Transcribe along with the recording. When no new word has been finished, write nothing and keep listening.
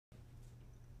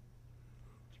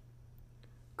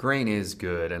Grain is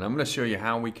good, and I'm going to show you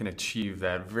how we can achieve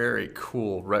that very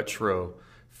cool retro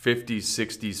 50s,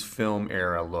 60s film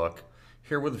era look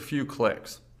here with a few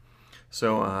clicks.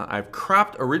 So I've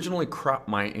originally cropped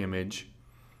my image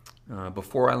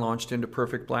before I launched into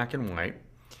perfect black and white,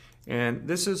 and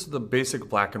this is the basic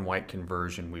black and white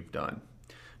conversion we've done.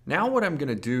 Now what I'm going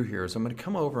to do here is I'm going to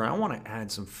come over and I want to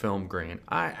add some film grain.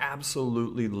 I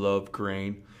absolutely love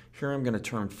grain. Here I'm going to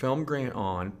turn film grain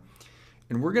on.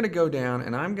 And we're going to go down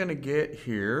and I'm going to get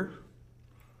here,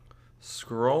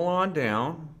 scroll on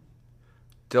down,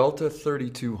 Delta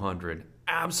 3200.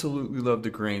 Absolutely love the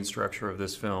grain structure of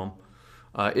this film.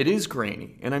 It is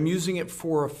grainy and I'm using it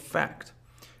for effect.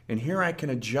 And here I can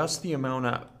adjust the amount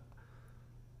up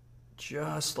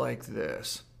just like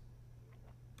this.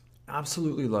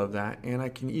 Absolutely love that. And I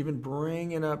can even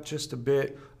bring it up just a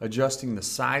bit, adjusting the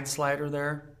side slider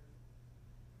there.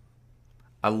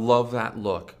 I love that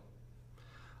look.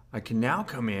 I can now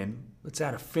come in, let's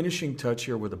add a finishing touch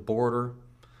here with a border.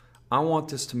 I want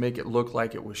this to make it look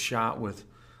like it was shot with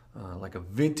like a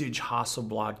vintage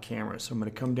Hasselblad camera. So I'm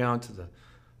going to come down to the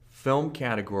film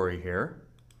category here,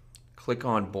 click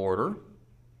on border,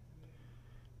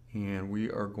 and we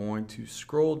are going to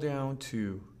scroll down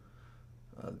to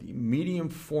the medium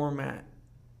format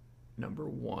number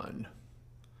 1.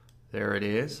 There it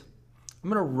is. I'm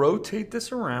going to rotate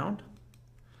this around.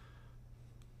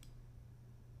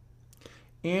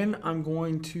 And I'm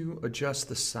going to adjust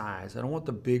the size. I don't want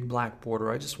the big black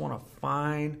border. I just want a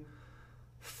fine,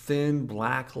 thin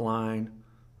black line.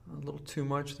 A little too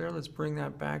much there. Let's bring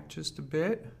that back just a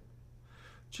bit.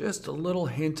 Just a little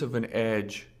hint of an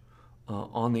edge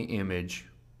on the image.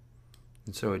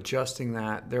 And so adjusting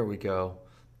that, there we go.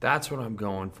 That's what I'm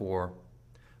going for.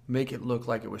 Make it look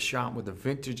like it was shot with a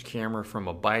vintage camera from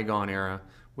a bygone era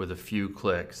with a few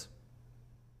clicks.